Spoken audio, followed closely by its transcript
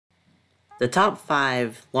The top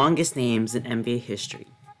 5 longest names in NBA history.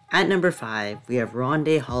 At number 5, we have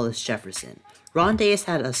Rondae Hollis Jefferson. Rondae has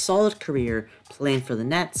had a solid career playing for the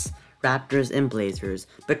Nets, Raptors, and Blazers,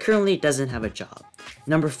 but currently doesn't have a job.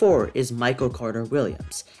 Number 4 is Michael Carter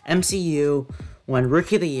Williams. MCU won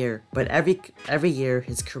Rookie of the Year, but every year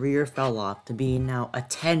his career fell off to being now a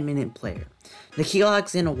 10-minute player. Nickeil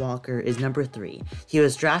Alexander-Walker is number 3. He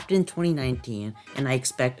was drafted in 2019, and I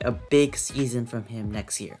expect a big season from him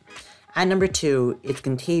next year. At number 2, it's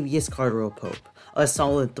Kentavious Caldwell-Pope, a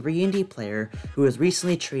solid 3-and-D player who was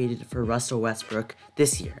recently traded for Russell Westbrook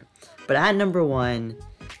this year. But at number 1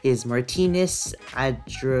 is Martinas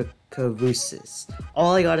Adrikavousis.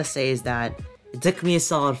 All I gotta say is that it took me a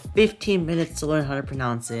solid 15 minutes to learn how to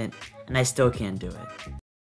pronounce it, and I still can't do it.